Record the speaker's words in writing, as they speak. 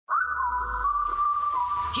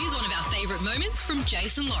Here's one of our favourite moments from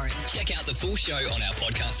Jase and Lauren. Check out the full show on our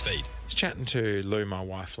podcast feed. I was chatting to Lou, my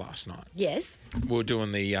wife, last night. Yes. We were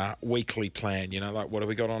doing the weekly plan, like what have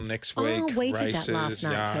we got on next week? Oh, we did that last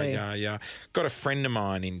night too. Yeah. Got a friend of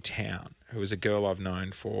mine in town who is a girl I've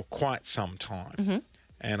known for quite some time. Mm-hmm.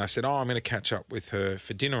 And I said, I'm going to catch up with her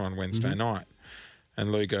for dinner on Wednesday night.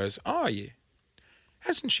 And Lou goes, oh, yeah.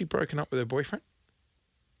 Hasn't she broken up with her boyfriend?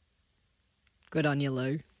 Good on you,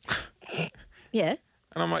 Lou. Yeah.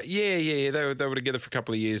 And I'm like, yeah. They were together for a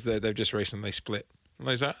couple of years. They've just recently split. And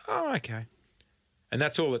Lou's like, oh, okay. And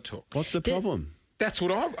that's all it took. What's the problem? That's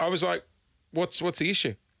what I was like, what's the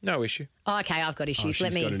issue? No issue. Oh, okay, I've got issues.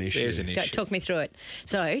 She's got an issue. There's an issue. Talk me through it.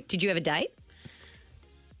 So, did you ever date?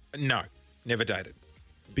 No, never dated.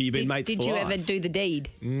 But you've been mates for Did you life. ever do the deed?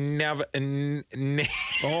 Never.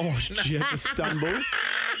 Oh, gee, that's a stumble.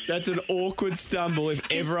 That's an awkward stumble if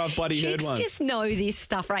ever I've bloody heard Chicks one. just know this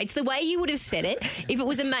stuff, right? It's the way you would have said it. If it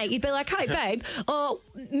was a mate, you'd be like, hey, babe,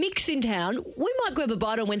 Mick's in town. We might grab a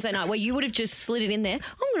bite on Wednesday night. Where you would have just slid it in there.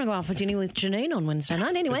 I'm going to go out for dinner with Janine on Wednesday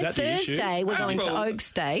night. Anyway, Is that the issue? Thursday, we're going to Oak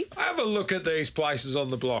State. Have a look at these places on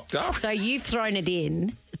the block, Duff. So you've thrown it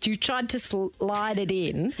in. You tried to slide it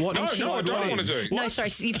in. What? No, And she's I don't want to do. No, sorry.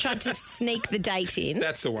 So you've tried to sneak the date in.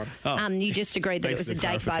 That's the one. You just agreed that Thanks it was for a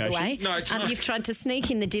the date, by the way. clarification. No, it's not. You've tried to sneak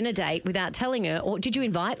in the dinner date without telling her. Or did you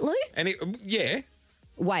invite Lou? And yeah,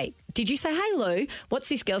 Wait, did you say, hey, Lou, what's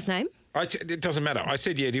this girl's name? it doesn't matter. I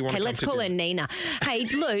said, yeah, do you want Okay, to come let's to call her dinner? Nina. Hey,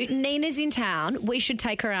 Lou, Nina's in town. We should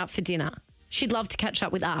take her out for dinner. She'd love to catch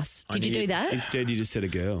up with us. Did you do that? Instead, you just said a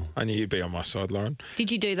girl. I knew you'd be on my side, Lauren.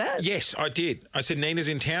 Did you do that? Yes, I did. I said, Nina's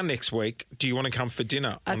in town next week. Do you want to come for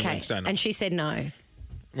dinner on Okay. Wednesday night? And she said no.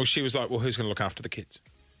 Well, she was like, well, who's going to look after the kids?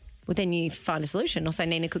 Well, then you find a solution. Or say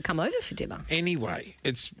Nina could come over for dinner. Anyway,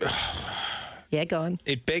 Yeah, go on.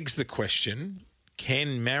 it begs the question,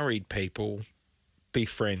 can married people be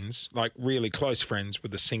friends, like really close friends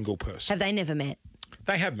with a single person? Have they never met?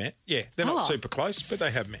 They have met, yeah. They're not Oh. super close, but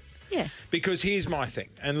they have met. Yeah. Because here's my thing,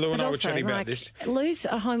 and Lou and But I were also, chatting about like, this. Lou's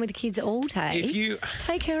at home with the kids all day. If you...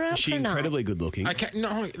 Take her out Is she for a night. incredibly good looking? Okay,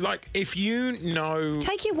 no, like, if you know...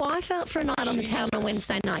 Take your wife out for a night on the town on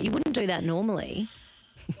Wednesday night. You wouldn't do that normally.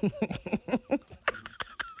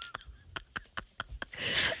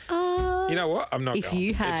 You know what? I'm not If going.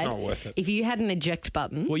 you had, It's not worth it. If you had an eject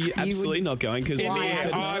button, Well, you're absolutely not going because Why? Mia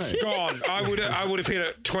said I've no. gone. I would have hit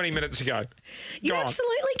it 20 minutes ago. you Gone.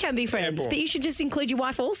 absolutely can be friends, Airborne. but you should just include your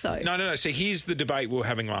wife also. No. So here's the debate we were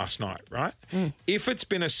having last night, right? If it's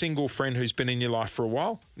been a single friend who's been in your life for a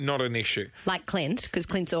while, not an issue. Like Clint, because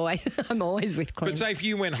Clint's always, I'm always with Clint. But say if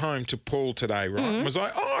you went home to Paul today, right, and was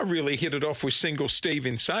like, I really hit it off with single Steve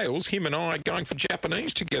in sales, him and I going for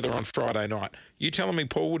Japanese together on Friday night. You telling me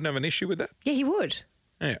Paul wouldn't have an issue with that? Yeah, he would.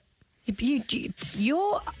 Yeah.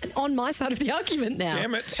 You're on my side of the argument now.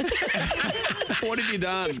 Damn it. What have you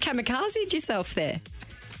done? Just kamikazed yourself there.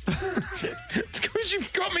 It's because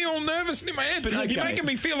you've got me all nervous and in my head. But okay. You're making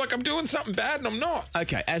me feel like I'm doing something bad and I'm not.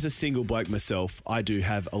 Okay, as a single bloke myself, I do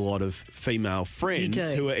have a lot of female friends You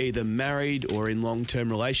do. who are either married or in long-term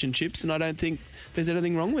relationships, and I don't think there's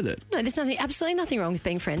anything wrong with it. No, there's absolutely nothing wrong with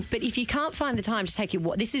being friends. But if you can't find the time to take your,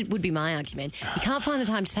 would be my argument. You can't find the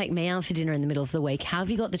time to take me out for dinner in the middle of the week. How have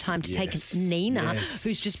you got the time to take Nina,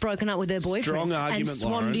 who's just broken up with her boyfriend, Strong argument, and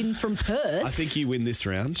swanned Lauren. in from Perth? I think you win this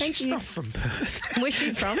round. Thank you. Not from Perth. Where's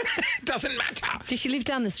she from? Doesn't matter. Does she live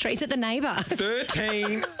down the street? Is it the neighbour?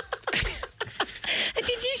 13.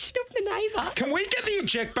 Did you snoop the neighbour? Can we get the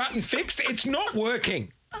eject button fixed? It's not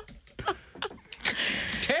working.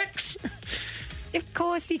 Tex. Of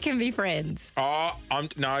course you can be friends. Oh, I'm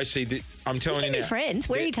telling You you can now. be friends.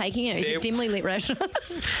 Where are you taking her? Is it dimly lit restaurant?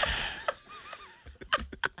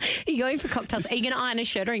 Are you going for cocktails? Are you going to iron a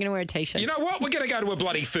shirt or are you going to wear a T-shirt? You know what? We're going to go to a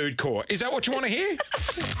bloody food court. Is that what you want to hear?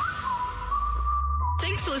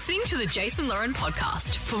 Thanks for listening to the Jase and Lauren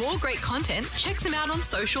podcast. For more great content, check them out on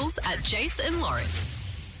socials at Jase and Lauren.